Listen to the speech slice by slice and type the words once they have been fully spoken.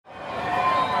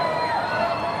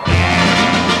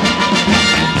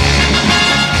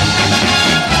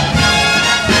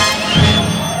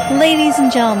Ladies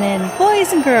and gentlemen,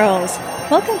 boys and girls,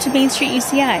 welcome to Main Street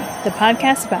UCI, the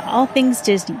podcast about all things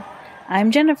Disney.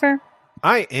 I'm Jennifer.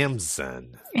 I am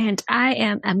Zen. And I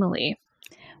am Emily.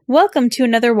 Welcome to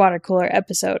another water cooler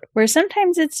episode, where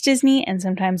sometimes it's Disney and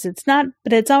sometimes it's not,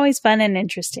 but it's always fun and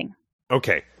interesting.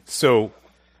 Okay, so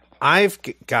I've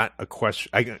got a question.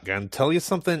 I got to tell you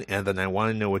something, and then I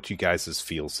want to know what you guys'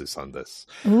 feels is on this.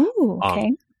 Ooh,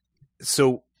 okay.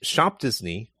 So Shop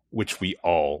Disney, which we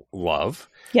all love.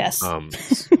 Yes. Too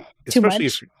much.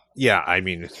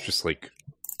 It's just like,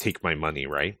 take my money,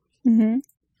 right? Mm-hmm.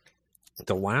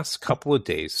 The last couple of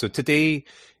days. So today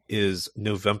is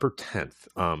November 10th.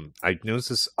 I noticed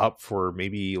this up for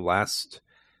maybe last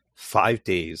 5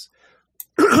 days.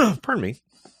 Pardon me.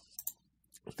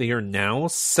 They are now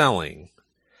selling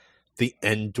the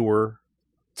Endor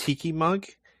Tiki mug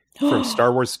from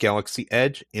Star Wars Galaxy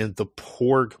Edge and the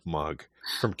Porg mug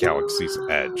from Galaxy's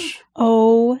Edge.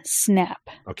 Oh, snap.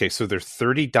 Okay, so they're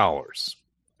 $30.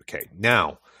 Okay,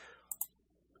 now,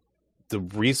 the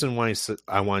reason why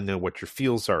I want to know what your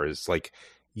feels are is like,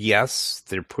 yes,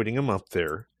 they're putting them up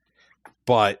there,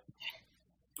 but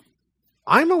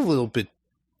I'm a little bit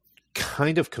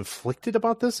kind of conflicted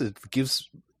about this. It gives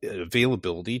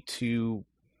availability to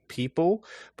people,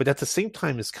 but at the same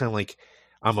time, it's kind of like,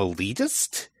 I'm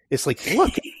elitist. It's like,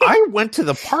 look, I went to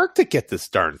the park to get this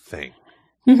darn thing.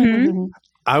 Mm-hmm.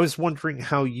 I was wondering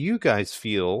how you guys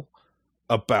feel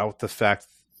about the fact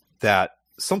that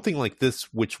something like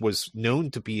this, which was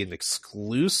known to be an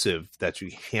exclusive that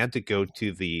you had to go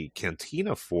to the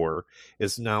cantina for,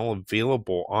 is now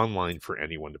available online for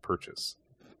anyone to purchase.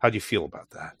 How do you feel about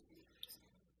that?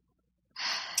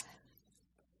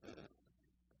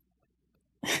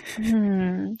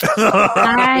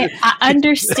 I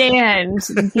understand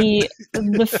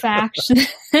the faction.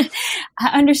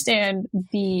 I understand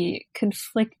the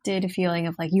conflicted feeling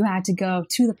of like you had to go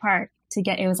to the park to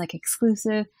get it was like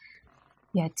exclusive.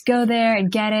 You had to go there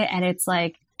and get it, and it's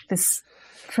like this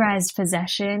prized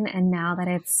possession. And now that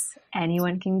it's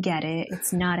anyone can get it,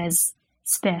 it's not as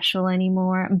special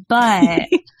anymore. But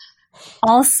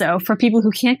also, for people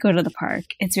who can't go to the park,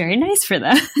 it's very nice for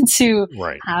them to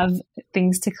have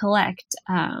things to collect.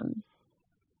 I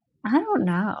don't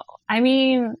know. I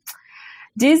mean,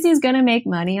 Disney's going to make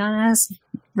money on us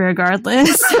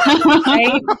regardless.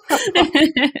 Right?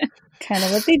 Kind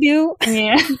of what they do.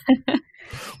 Yeah.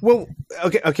 Well,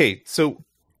 okay. So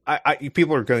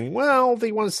people are going, well,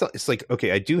 they want to sell. It's like,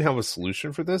 okay, I do have a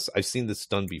solution for this. I've seen this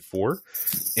done before,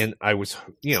 and I would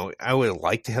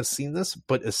like to have seen this,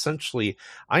 but essentially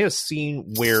I have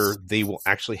seen where they will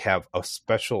actually have a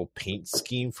special paint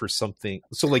scheme for something.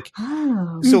 So like,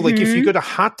 if you go to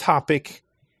Hot Topic,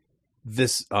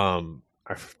 this,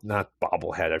 not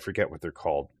bobblehead, I forget what they're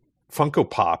called. Funko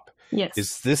Pop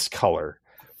is this color.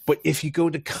 But if you go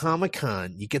to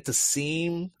Comic-Con, you get the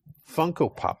same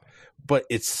Funko Pop, but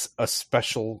it's a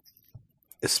special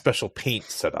paint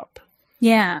setup.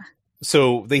 Yeah.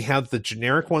 So they have the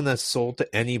generic one that's sold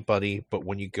to anybody, but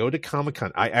when you go to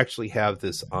Comic-Con, I actually have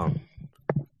this. I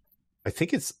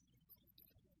think it's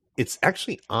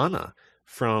actually Anna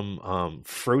from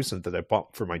Frozen that I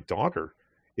bought for my daughter.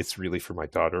 It's really for my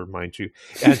daughter, mind you,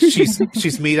 and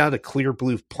she's made out of clear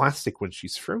blue plastic when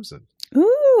she's frozen.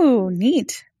 Ooh,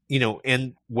 neat.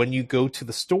 And when you go to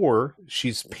the store,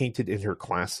 she's painted in her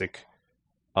classic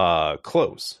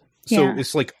clothes. So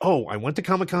it's like, oh, I went to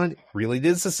Comic-Con, really it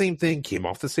is the same thing, came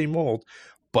off the same mold,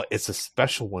 but it's a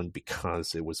special one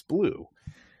because it was blue.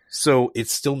 So it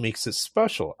still makes it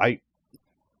special. I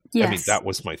mean, that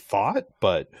was my thought,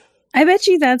 but I bet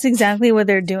you that's exactly what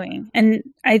they're doing. And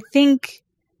I think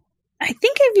I've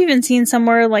even seen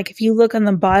somewhere, like if you look on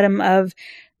the bottom of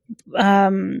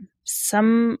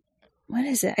what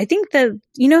is it? I think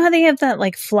how they have that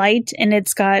like flight and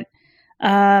it's got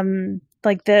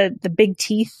like the big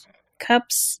teeth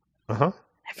cups. Uh-huh.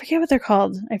 I forget what they're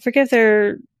called. I forget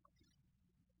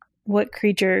what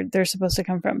creature they're supposed to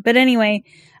come from. But anyway,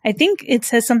 I think it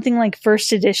says something like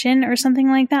first edition or something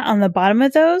like that on the bottom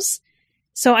of those.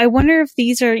 So I wonder if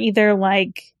these are either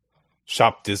like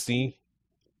Shop Disney.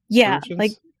 Yeah,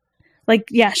 versions?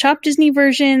 Shop Disney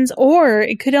versions, or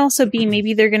it could also be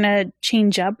maybe they're gonna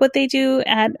change up what they do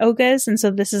at Oga's, and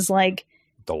so this is like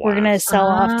we're gonna sell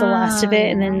off the last of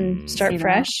it and then start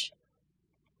fresh.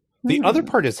 The other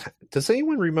part is, does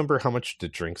anyone remember how much the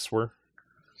drinks were?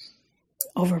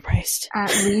 Overpriced.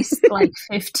 At least like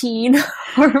 15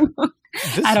 or more.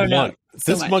 I don't know.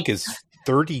 This mug is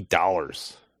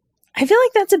 $30. I feel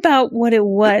like that's about what it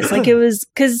was. Like it was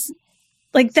because.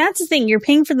 Like, that's the thing. You're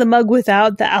paying for the mug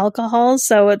without the alcohol.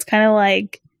 So it's kind of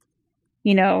like,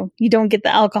 you don't get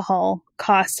the alcohol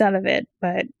cost out of it.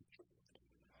 But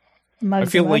I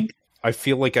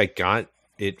feel like I got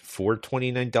it for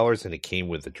 $29 and it came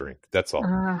with a drink. That's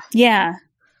all. Yeah.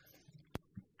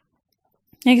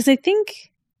 Because I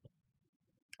think,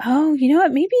 you know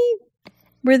what? Maybe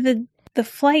where the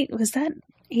flight, was that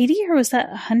 80 or was that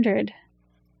 100?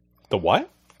 The what?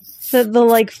 The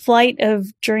like flight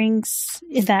of drinks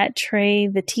in that tray,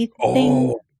 the teeth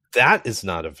thing. That is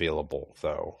not available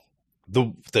though.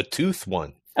 The tooth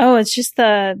one. Oh, it's just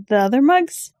the other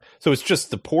mugs? So it's just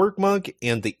the porg mug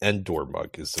and the Endor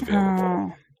mug is available.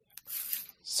 Oh.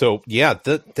 So yeah,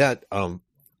 that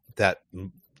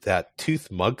tooth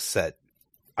mug set,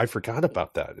 I forgot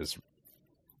about that. Is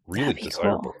really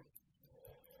desirable.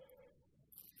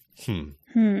 Cool.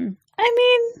 I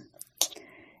mean,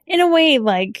 in a way,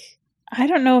 like, I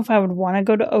don't know if I would want to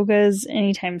go to Oga's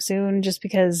anytime soon, just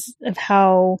because of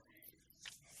how,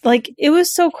 like, it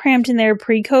was so cramped in there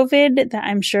pre-COVID that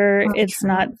I'm sure it's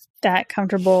not that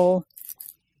comfortable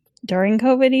during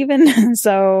COVID even.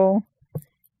 So,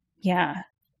 yeah,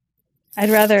 I'd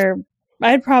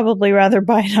probably rather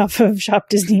buy it off of Shop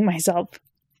Disney myself.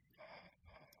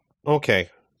 Okay.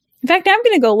 In fact, I'm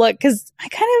going to go look because I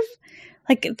kind of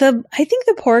I think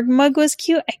the porg mug was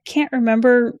cute. I can't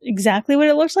remember exactly what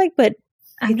it looks like, but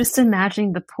I'm just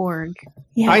imagining the porg.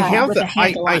 Yeah, I have the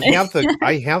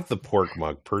porg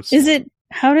mug personally.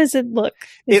 How does it look?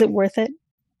 Is it worth it?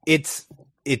 It's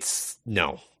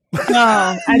no.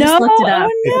 I just looked it up.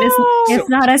 It's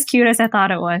not as cute as I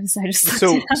thought it was. I just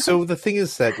so the thing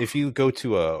is that if you go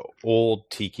to a old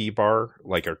tiki bar,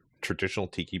 like a traditional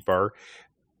tiki bar,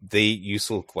 they used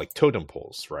to look like totem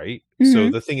poles, right? Mm-hmm. So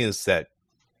the thing is that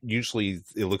usually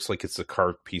it looks like it's a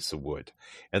carved piece of wood,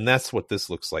 and that's what this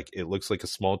looks like. It looks like a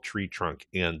small tree trunk,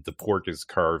 and the porg is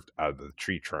carved out of the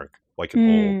tree trunk like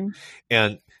an old.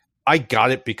 And I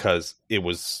got it because it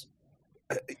was,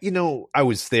 I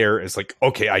was there. It's like,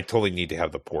 okay, I totally need to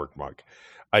have the porg mug.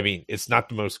 I mean, it's not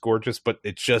the most gorgeous, but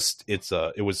it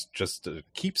was just a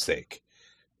keepsake.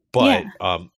 But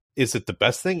is it the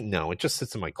best thing? No, it just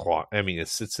sits in my closet. I mean, it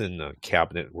sits in a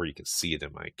cabinet where you can see it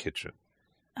in my kitchen.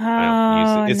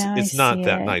 I don't use it. It's not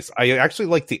that nice. I actually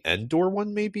like the Endor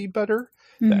one maybe better.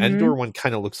 The Endor one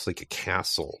kind of looks like a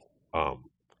castle.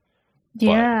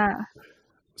 Yeah.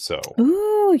 So.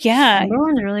 Ooh, yeah. Endor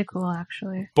one's really cool,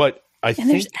 actually. But I think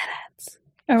there's ads.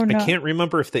 Oh no! I can't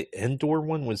remember if the Endor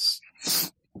one was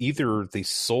either they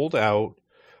sold out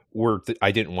or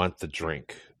I didn't want the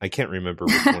drink. I can't remember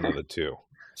which one of the two.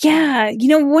 Yeah,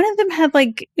 one of them had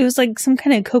it was like some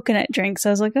kind of coconut drink. So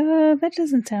I was like, oh, that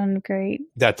doesn't sound great.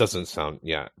 That doesn't sound,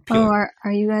 appealing. Oh,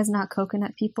 are you guys not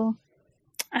coconut people?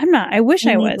 I'm not. I wish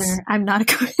I was. I'm not a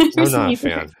coconut person. I'm not a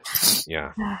fan.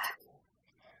 Yeah.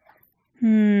 I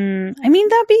mean,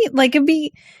 it'd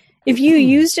be, if you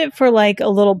used it for like a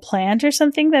little plant or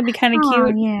something, that'd be kind of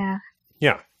cute. Yeah.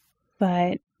 Yeah.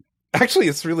 But actually,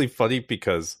 it's really funny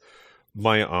because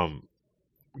my,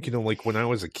 like when I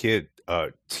was a kid,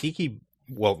 tiki,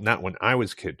 well, not when I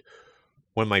was a kid,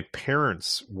 when my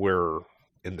parents were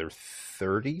in their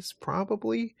 30s,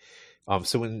 probably.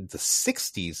 So in the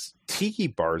 60s, tiki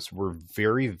bars were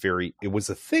very, very, it was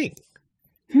a thing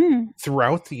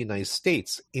throughout the United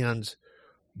States. And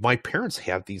my parents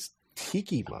have these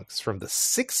tiki mugs from the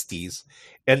 60s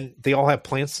and they all have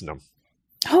plants in them.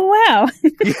 Oh, wow.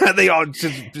 Yeah, they all,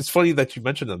 it's funny that you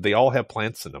mentioned them. They all have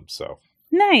plants in them. So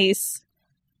nice.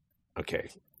 Okay.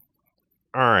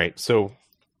 All right. So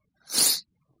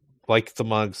like the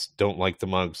mugs, don't like the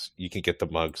mugs. You can get the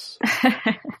mugs.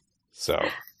 So,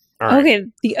 all right. Okay.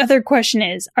 The other question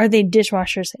is, are they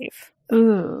dishwasher safe?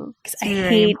 Ooh. Because I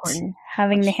hate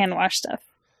having to hand wash stuff.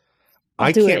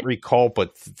 I can't recall,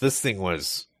 but this thing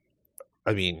was,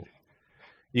 I mean,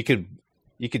 you could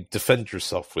defend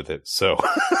yourself with it. So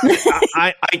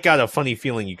I got a funny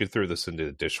feeling you could throw this into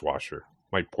the dishwasher.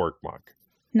 My porg mug.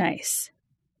 Nice.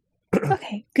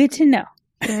 Okay, good to know.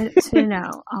 Good to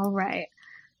know. All right.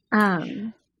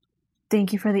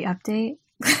 Thank you for the update.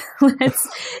 Let's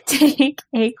take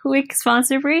a quick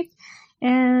sponsor break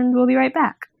and we'll be right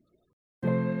back.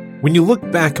 When you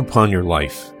look back upon your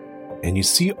life and you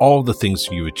see all the things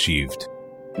you achieved,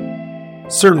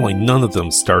 certainly none of them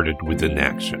started with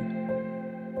inaction.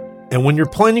 And when you're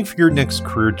planning for your next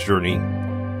career journey,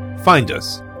 find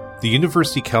us, the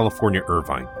University of California,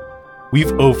 Irvine.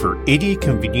 We've over 80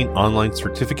 convenient online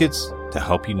certificates to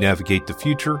help you navigate the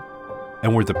future,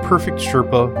 and we're the perfect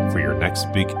Sherpa for your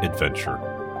next big adventure.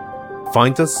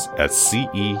 Find us at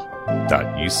ce.uci.edu.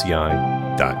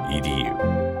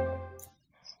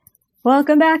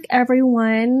 Welcome back,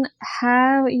 everyone.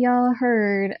 Have y'all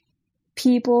heard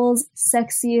People's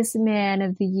Sexiest Man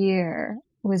of the Year?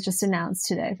 was just announced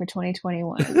today for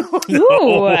 2021.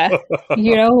 Ooh.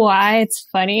 You know why it's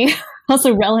funny?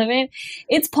 Also relevant.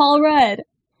 It's Paul Rudd.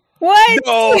 What?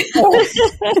 No.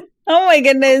 Oh my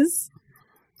goodness.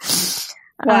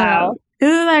 Wow.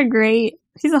 Isn't that great?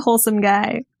 He's a wholesome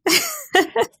guy.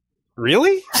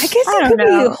 Really? I guess I it don't could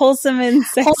know. be wholesome and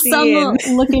sexy.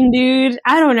 Wholesome looking dude.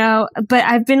 I don't know. But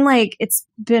I've been like, it's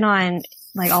been on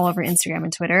like all over Instagram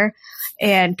and Twitter.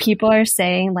 And people are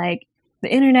saying like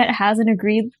the internet hasn't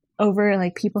agreed over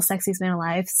like people's sexiest man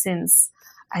alive since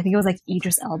I think it was like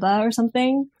Idris Elba or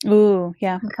something. Ooh,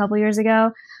 yeah. A couple years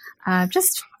ago.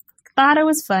 Just thought it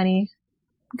was funny.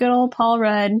 Good old Paul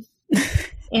Rudd.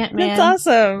 Ant-Man. That's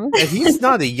awesome. And he's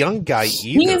not a young guy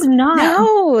either. He is not.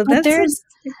 No, But that's there's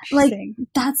like interesting.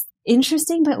 that's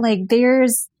interesting, but like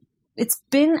it's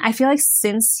been, I feel like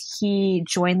since he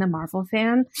joined the Marvel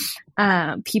fan,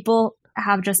 people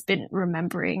have just been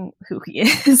remembering who he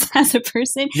is as a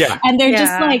person. Yeah. And they're Yeah.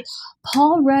 just like,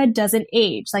 Paul Rudd doesn't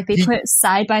age. Like they put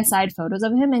side by side photos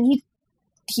of him and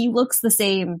he looks the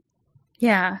same.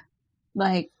 Yeah.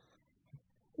 Like,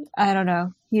 I don't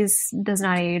know. Does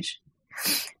not age.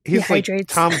 He's like Dehydrates.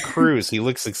 Tom Cruise. He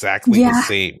looks exactly Yeah. the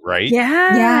same, right?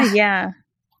 Yeah.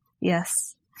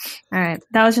 Yes. All right.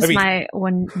 That was just I mean- my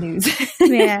one news.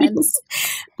 Man.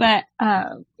 But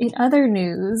in other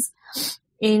news,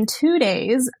 in 2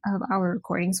 days of our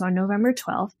recording, so on November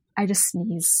 12th, I just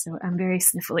sneezed, so I'm very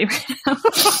sniffly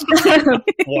right now.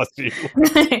 Bless you.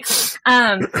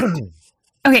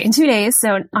 Okay, in 2 days,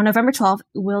 so on November 12th,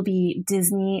 will be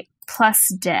Disney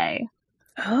Plus Day,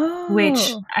 Oh.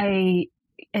 which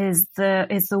is the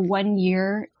 1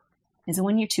 year. Is it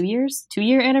 1 year? 2 years? 2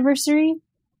 year anniversary?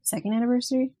 Second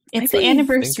anniversary? It's the believe-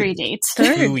 anniversary date.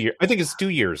 Third. 2 years. I think it's 2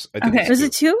 years. I think Okay. Was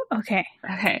it 2? Okay.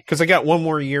 Okay. because I got one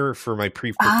more year for my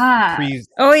pre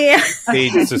Oh, yeah.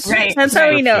 paid Right. That's how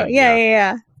we know. subscription,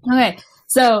 Yeah. Okay,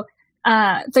 so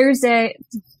Thursday,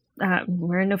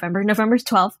 we're in November. November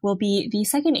 12th will be the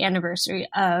second anniversary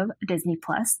of Disney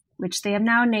Plus, which they have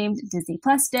now named Disney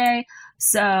Plus Day.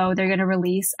 So they're going to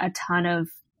release a ton of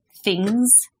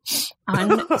things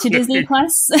on to Disney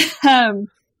Plus.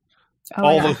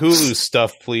 All the Hulu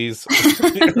stuff, please.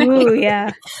 Ooh,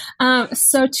 yeah.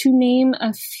 So to name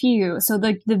a few, so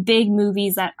the big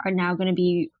movies that are now going to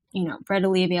be,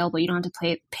 readily available, you don't have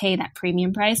to pay that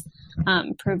premium price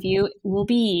per view, will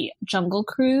be Jungle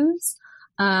Cruise,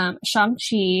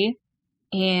 Shang-Chi,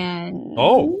 and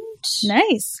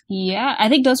Nice. yeah, I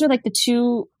think those are like the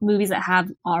two movies that have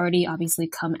already obviously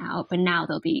come out, but now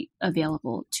they'll be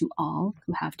available to all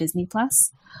who have Disney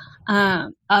Plus.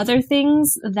 Other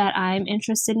things that I'm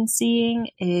interested in seeing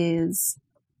is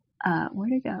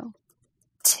where'd it go?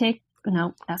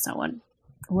 No, that's not one.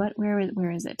 Where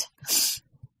is it?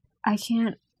 I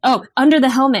can't. Oh, Under the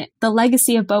Helmet, The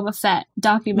Legacy of Boba Fett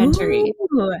documentary.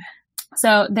 Ooh.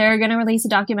 So they're going to release a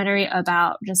documentary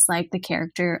about just like the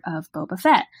character of Boba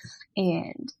Fett.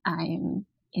 And I'm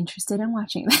interested in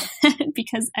watching that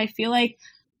because I feel like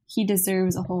he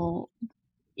deserves a whole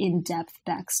in-depth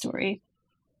backstory.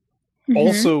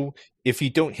 Also, if you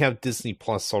don't have Disney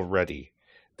Plus already,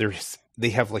 they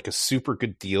have like a super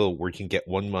good deal where you can get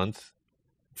 1 month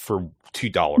for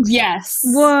 $2. Yes.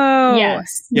 Whoa.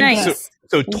 Yes. Yeah, Nice.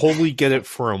 So totally get it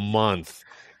for a month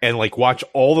and like watch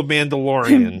all the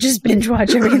Mandalorian. Just binge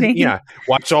watch everything. Yeah,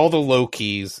 watch all the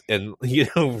Lokis and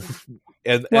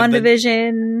and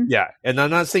WandaVision. yeah, and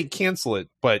I'm not saying cancel it,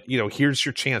 but here's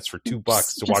your chance for $2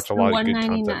 to watch a lot of good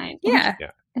content. Yeah.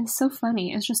 It's so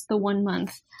funny. It's just the 1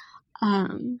 month.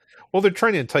 Well, they're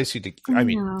trying to entice you to. I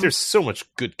mean, know. there's so much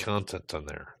good content on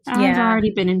there. I've Yeah. already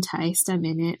been enticed. I'm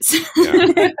in it.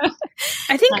 Yeah.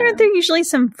 I think aren't there usually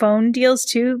some phone deals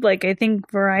too? Like I think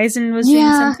Verizon was doing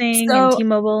something and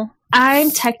T-Mobile.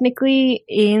 I'm technically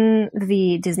in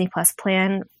the Disney Plus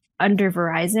plan under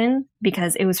Verizon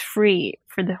because it was free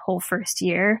for the whole first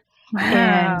year.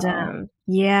 Wow. And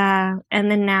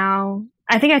and then now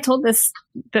I think I told this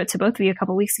to both of you a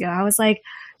couple weeks ago. I was like,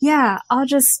 yeah, I'll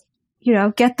just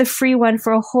get the free one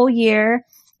for a whole year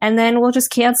and then we'll just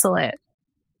cancel it.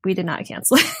 We did not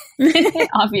cancel it,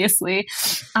 obviously.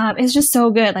 It's just so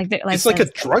good. It's like a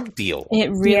drug deal. It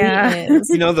really is.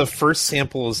 The first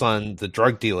sample is on the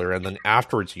drug dealer, and then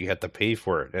afterwards you have to pay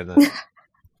for it. And then,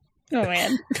 Oh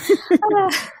man.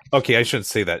 okay, I shouldn't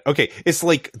say that. Okay, it's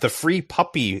like the free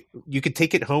puppy. You could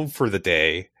take it home for the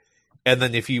day, and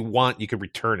then if you want, you can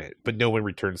return it, but no one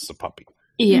returns the puppy.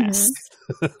 Yes.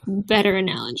 Better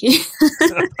analogy.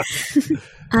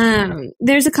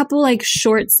 There's a couple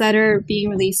shorts that are being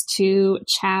released too.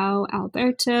 Ciao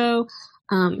Alberto,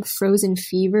 Frozen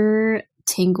Fever,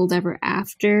 Tangled Ever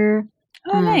After.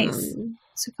 Oh, nice.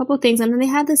 So a couple of things. And then they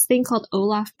had this thing called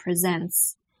Olaf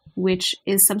Presents, which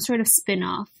is some sort of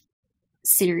spin-off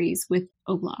series with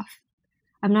Olaf.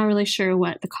 I'm not really sure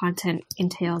what the content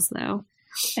entails, though.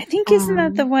 I think isn't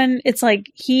that the one? It's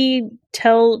like he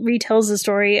retells the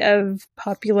story of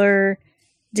popular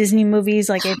Disney movies.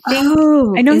 Like I think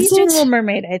I know he's doing Little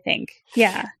Mermaid. I think,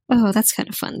 yeah. Oh, that's kind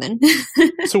of fun then.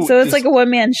 So it's like a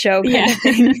one-man show kind of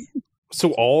thing.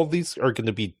 So all of these are going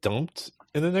to be dumped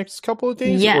in the next couple of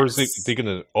days, yes. or is they going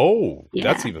to? Oh,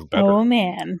 that's even better. Oh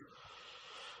man,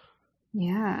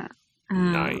 yeah,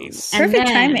 nice, perfect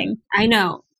timing. I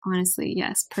know, honestly,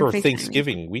 yes, perfect for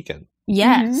Thanksgiving timing. Weekend.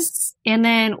 Yes, and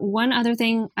then one other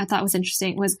thing I thought was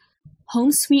interesting was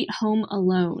Home Sweet Home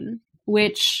Alone,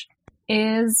 which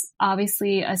is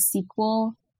obviously a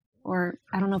sequel, or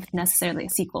I don't know if it's necessarily a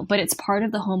sequel, but it's part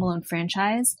of the Home Alone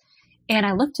franchise. And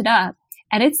I looked it up,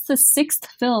 and it's the 6th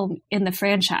film in the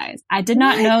franchise. I did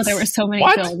not know there were so many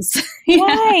films. Yeah.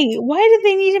 Why did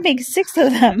they need to make 6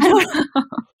 of them? I don't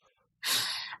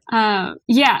know.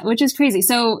 Yeah, which is crazy.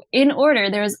 So in order,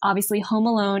 there's obviously Home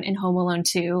Alone and Home Alone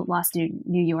 2, Lost in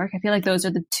New York. I feel like those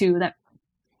are the two that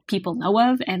people know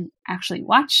of and actually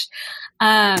watch.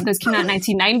 Those came out in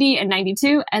 1990 and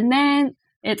 92. And then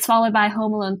it's followed by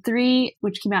Home Alone 3,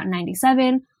 which came out in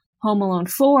 97. Home Alone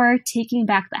 4, Taking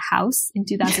Back the House in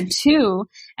 2002.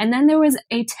 And then there was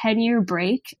a 10-year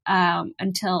break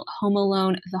until Home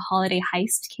Alone The Holiday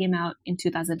Heist came out in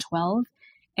 2012.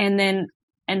 And then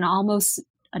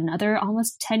another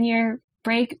almost 10-year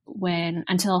break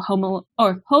until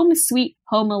Home Sweet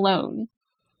Home Alone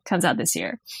comes out this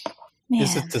year. Man.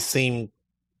 Is it the same?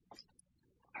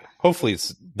 Hopefully,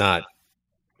 it's not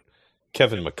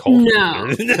Kevin McCullough.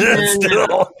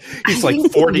 No. He's like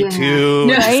 42.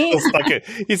 Yeah. Right?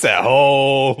 He's at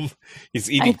home. He's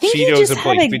eating Cheetos he just and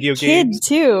playing video games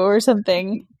too, or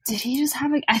something. Did he just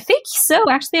have I think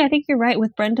so. Actually, I think you're right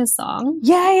with Brenda's song.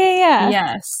 Yeah.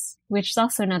 Yes, which is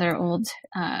also another old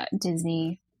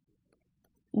Disney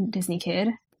kid.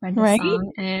 Brenda's right?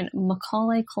 song and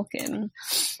Macaulay Culkin.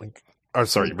 Oh,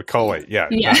 sorry, Macaulay. Yeah.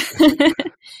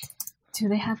 Do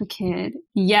they have a kid?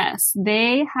 Yes,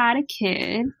 they had a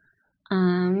kid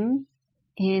in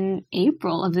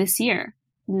April of this year.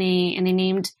 They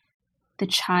named the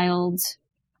child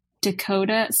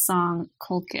Dakota Song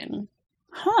Culkin.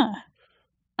 Huh.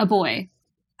 A boy.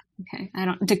 Okay.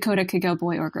 Dakota could go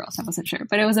boy or girl, so I wasn't sure.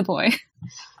 But it was a boy.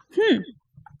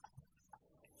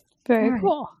 Very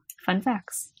cool. Fun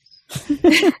facts.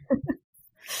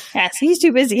 Yes, he's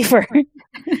too busy for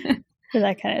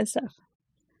that kind of stuff.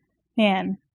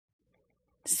 Man.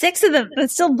 6 of them.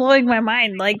 That's still blowing my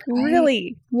mind. Like,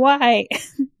 really? Why?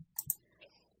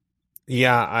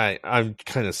 Yeah, I'm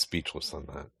kind of speechless on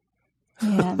that.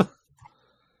 Yeah.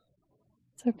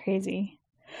 So crazy.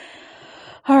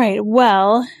 All right.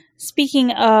 Well,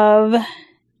 speaking of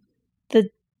the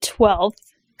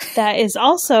 12th, that is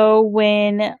also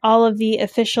when all of the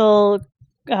official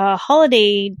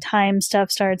holiday time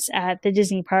stuff starts at the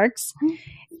Disney parks.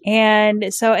 And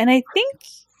I think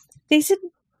they said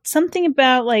something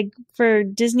about like for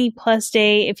Disney Plus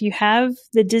Day, if you have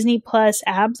the Disney Plus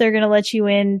app, they're going to let you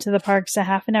into the parks a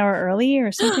half an hour early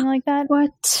or something like that.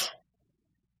 What?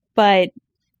 But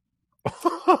it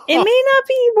may not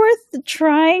be worth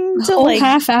trying to like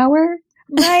half hour.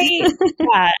 Right.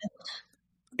 Yeah.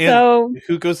 And so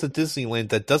who goes to Disneyland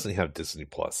that doesn't have Disney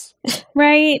Plus?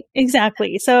 Right.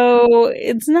 Exactly. So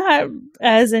it's not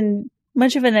as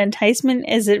much of an enticement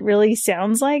as it really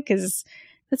sounds like, because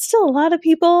it's still a lot of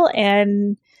people.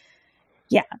 And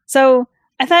yeah, so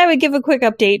I thought I would give a quick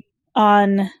update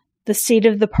on the state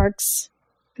of the parks,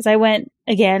 because I went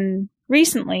again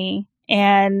recently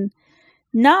and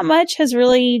not much has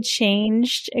really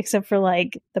changed except for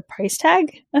like the price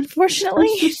tag,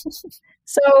 unfortunately.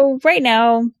 So right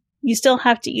now you still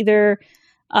have to either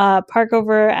park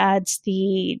over at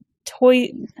the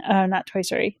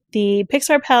the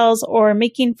Pixar Pals or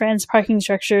Making Friends parking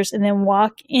structures and then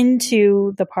walk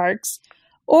into the parks,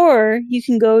 or you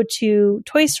can go to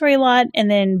Toy Story Lot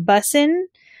and then bus in,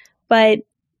 but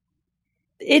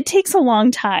it takes a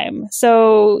long time.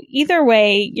 So either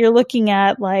way, you're looking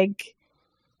at like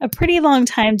a pretty long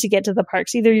time to get to the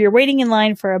parks. Either you're waiting in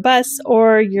line for a bus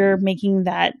or you're making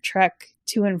that trek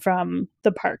to and from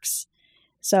the parks.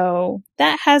 So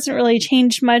that hasn't really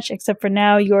changed much, except for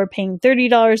now you're paying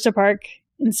 $30 to park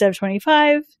instead of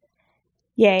 $25.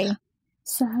 Yay.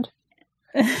 Sad.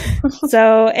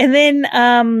 So, and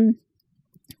then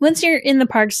once you're in the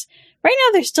parks, right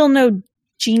now there's still no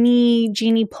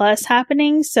Genie Plus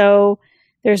happening. So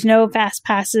there's no fast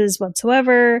passes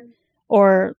whatsoever,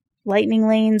 or lightning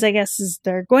lanes, I guess is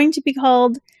they're going to be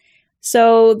called.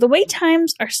 So the wait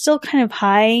times are still kind of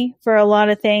high for a lot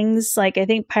of things. Like I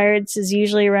think Pirates is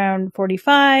usually around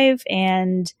 45,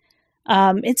 and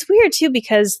it's weird too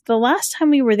because the last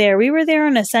time we were there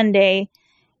on a Sunday,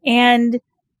 and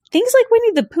things like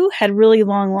Winnie the Pooh had really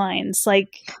long lines.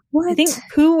 Like, what? I think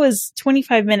Pooh was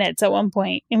 25 minutes at one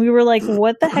point, and we were like,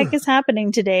 what the heck is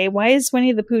happening today? Why is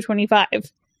Winnie the Pooh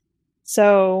 25?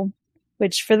 So,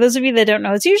 which for those of you that don't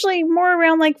know, it's usually more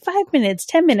around like 5 minutes,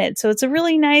 10 minutes. So it's a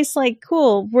really nice, like,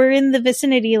 cool, we're in the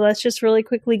vicinity, let's just really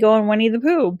quickly go on Winnie the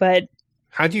Pooh. But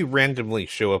how do you randomly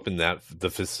show up in the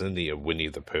vicinity of Winnie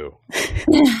the Pooh?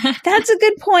 That's a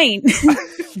good point.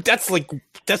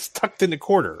 That's tucked in the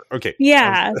corner. Okay.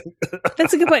 Yeah.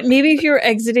 That's a good point. Maybe if you're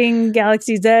exiting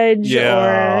Galaxy's Edge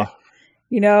or,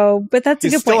 but that's a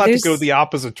good point. You still have to go the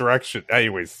opposite direction.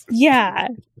 Anyways. Yeah,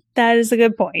 that is a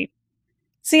good point.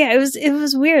 So yeah, it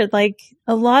was weird. Like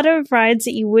a lot of rides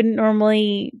that you wouldn't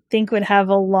normally think would have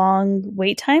a long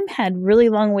wait time had really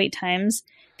long wait times.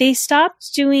 They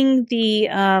stopped doing the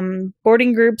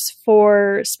boarding groups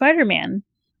for Spider-Man.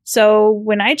 So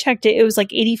when I checked it, it was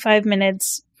like 85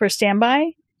 minutes for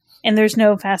standby, and there's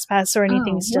no fast pass or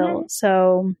anything still. What?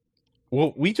 So,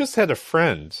 well, we just had a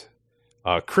friend,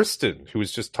 Kristen, who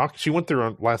was just talking. She went there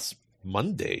on last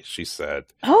Monday, she said.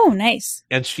 Oh, nice.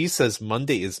 And she says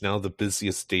Monday is now the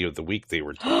busiest day of the week, they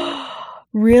were told.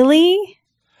 Really?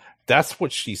 That's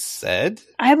what she said.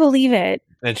 I believe it.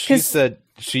 And she said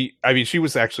she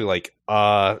was actually like,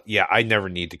 yeah, I never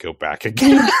need to go back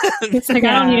again. It's like,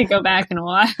 I don't need to go back in a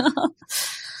while.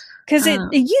 Because it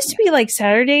used to be like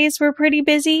Saturdays were pretty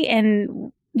busy,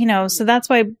 and so that's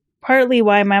partly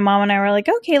why my mom and I were like,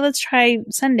 okay, let's try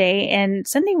Sunday, and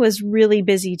Sunday was really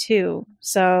busy too.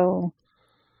 So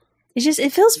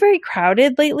it feels very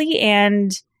crowded lately,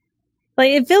 and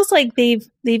like it feels like they've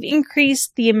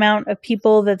increased the amount of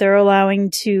people that they're allowing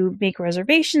to make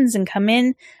reservations and come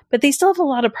in, but they still have a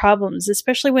lot of problems,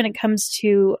 especially when it comes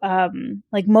to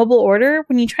like mobile order.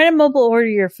 When you try to mobile order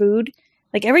your food,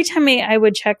 like every time I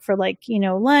would check for like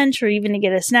lunch or even to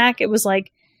get a snack, it was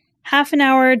like half an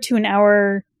hour to an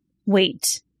hour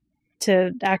wait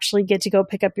to actually get to go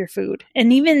pick up your food.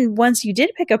 And even once you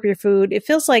did pick up your food, it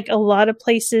feels like a lot of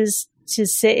places to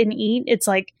sit and eat, it's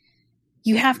like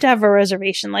you have to have a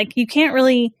reservation. Like you can't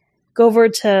really go over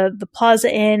to the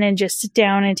Plaza Inn and just sit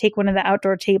down and take one of the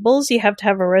outdoor tables. You have to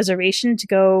have a reservation to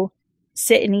go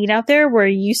sit and eat out there, where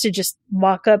you used to just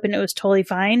walk up and it was totally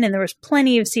fine and there was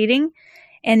plenty of seating.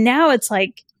 And now it's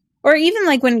like, or even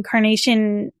like when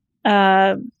Carnation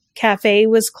Cafe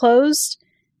was closed,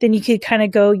 then you could kind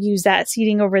of go use that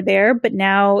seating over there. But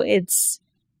now it's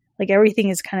like everything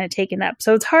is kind of taken up.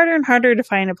 So it's harder and harder to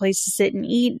find a place to sit and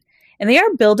eat. And they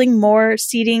are building more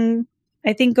seating,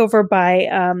 I think, over by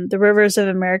the Rivers of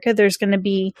America. There's going to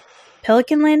be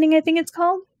Pelican Landing, I think it's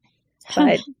called.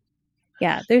 But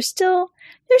yeah, there's still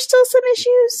some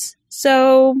issues.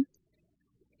 So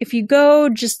if you go,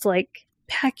 just like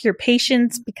pack your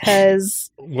patience, because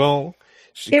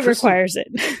it requires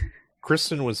it.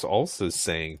 Kristen was also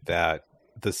saying that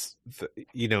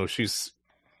she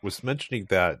was mentioning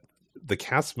that the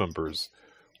cast members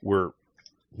were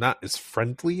not as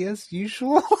friendly as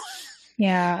usual.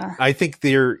 Yeah. I think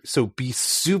be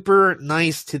super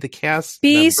nice to the cast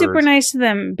members. Be members. super nice to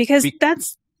them, because they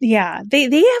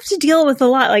have to deal with a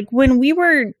lot. Like when we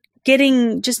were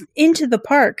getting just into the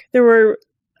park, there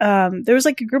was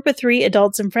like a group of 3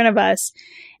 adults in front of us,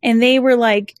 and they were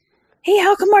like, hey,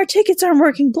 how come our tickets aren't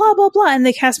working? Blah, blah, blah. And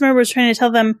the cast member was trying to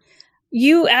tell them,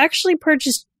 you actually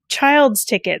purchased child's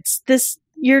tickets.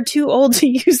 You're too old to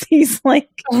use these. Like,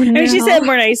 I mean, she said it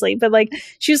more nicely, but like,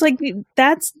 she was like,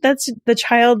 that's the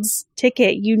child's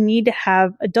ticket. You need to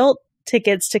have adult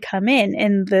tickets to come in.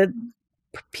 And the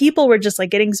people were just like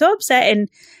getting so upset.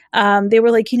 And they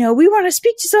were like, we want to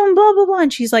speak to someone, blah, blah, blah.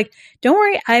 And she's like, don't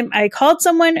worry. I called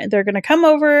someone. They're going to come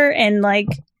over. And like,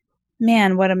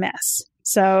 man, what a mess.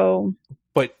 So,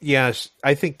 but yeah,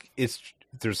 I think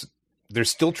they're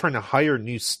still trying to hire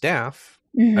new staff.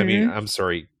 Mm-hmm. I mean, I'm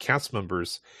sorry, cast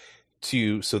members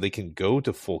so they can go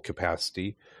to full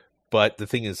capacity. But the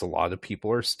thing is, a lot of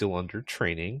people are still under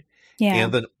training. Yeah.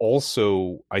 And then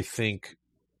also, I think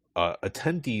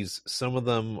attendees, some of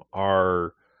them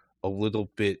are a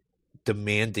little bit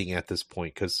demanding at this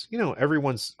point, because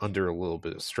everyone's under a little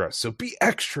bit of stress. So be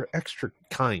extra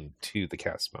kind to the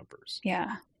cast members.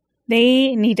 Yeah.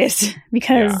 They need it,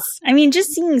 because I mean,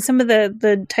 just seeing some of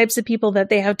the types of people that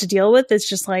they have to deal with, it's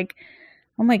just like,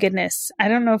 oh my goodness, I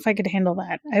don't know if I could handle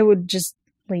that. I would just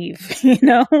leave,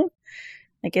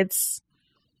 like it's,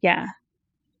 yeah.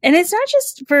 And it's not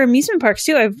just for amusement parks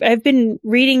too. I've been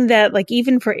reading that like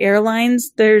even for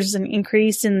airlines, there's an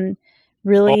increase in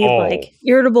really like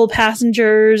irritable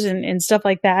passengers and stuff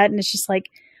like that. And it's just like,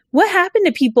 what happened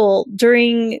to people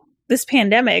during this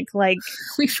pandemic? Like,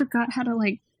 we forgot how to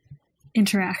like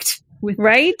interact with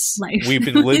life. We've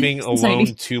been living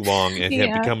alone too long and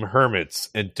have become hermits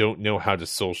and don't know how to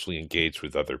socially engage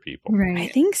with other people. Right. I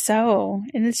think so.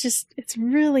 And it's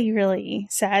really, really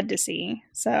sad to see.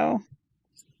 So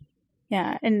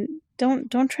yeah. And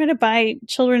don't try to buy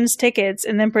children's tickets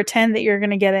and then pretend that you're going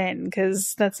to get in,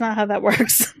 because that's not how that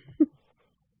works.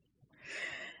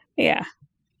 Yeah.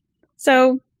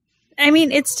 So, I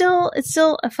mean, it's still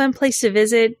a fun place to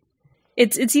visit.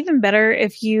 It's even better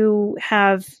if you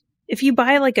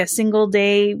buy like a single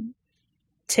day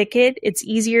ticket. It's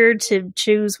easier to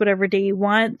choose whatever day you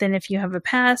want than if you have a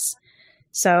pass.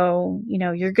 So,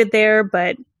 you're good there,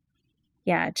 but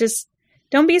yeah, just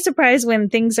don't be surprised when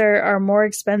things are more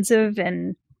expensive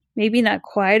and maybe not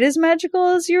quite as magical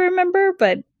as you remember,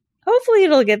 but hopefully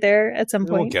it'll get there at some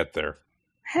point. It'll get there.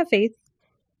 I have faith.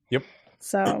 Yep.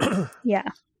 So, yeah.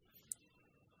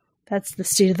 That's the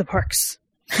state of the parks.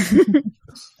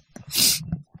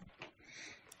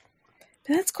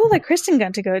 That's cool that Kristen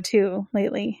got to go too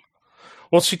lately.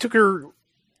 Well, she took her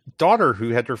daughter who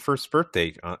had her first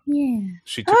birthday.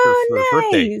 She took her for her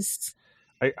birthday.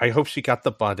 I hope she got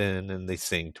the button and they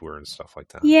sang to her and stuff like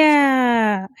that.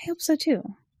 Yeah, I hope so too.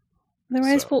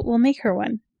 Otherwise, we'll make her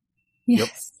one.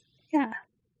 Yes. Yep.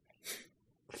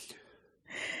 Yeah.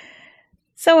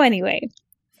 So anyway,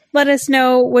 let us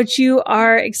know what you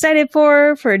are excited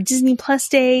for Disney Plus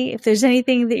Day. If there's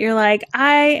anything that you're like,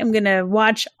 I am going to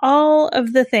watch all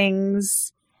of the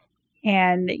things.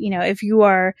 And, if you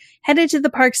are headed to the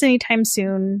parks anytime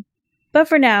soon. But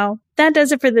for now, that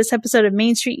does it for this episode of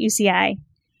Main Street UCI.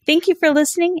 Thank you for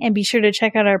listening, and be sure to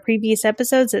check out our previous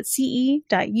episodes at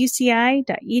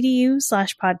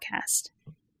ce.uci.edu/podcast.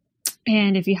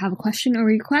 And if you have a question or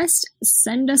request,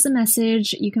 send us a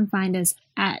message. You can find us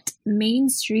at Main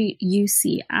Street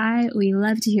UCI. We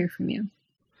love to hear from you.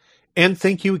 And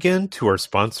thank you again to our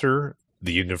sponsor,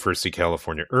 the University of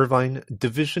California, Irvine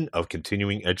Division of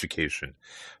Continuing Education.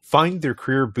 Find their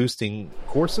career-boosting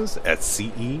courses at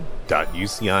ce.uci.edu.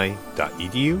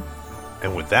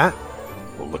 And with that,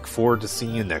 we'll look forward to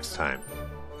seeing you next time.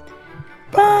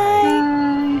 Bye!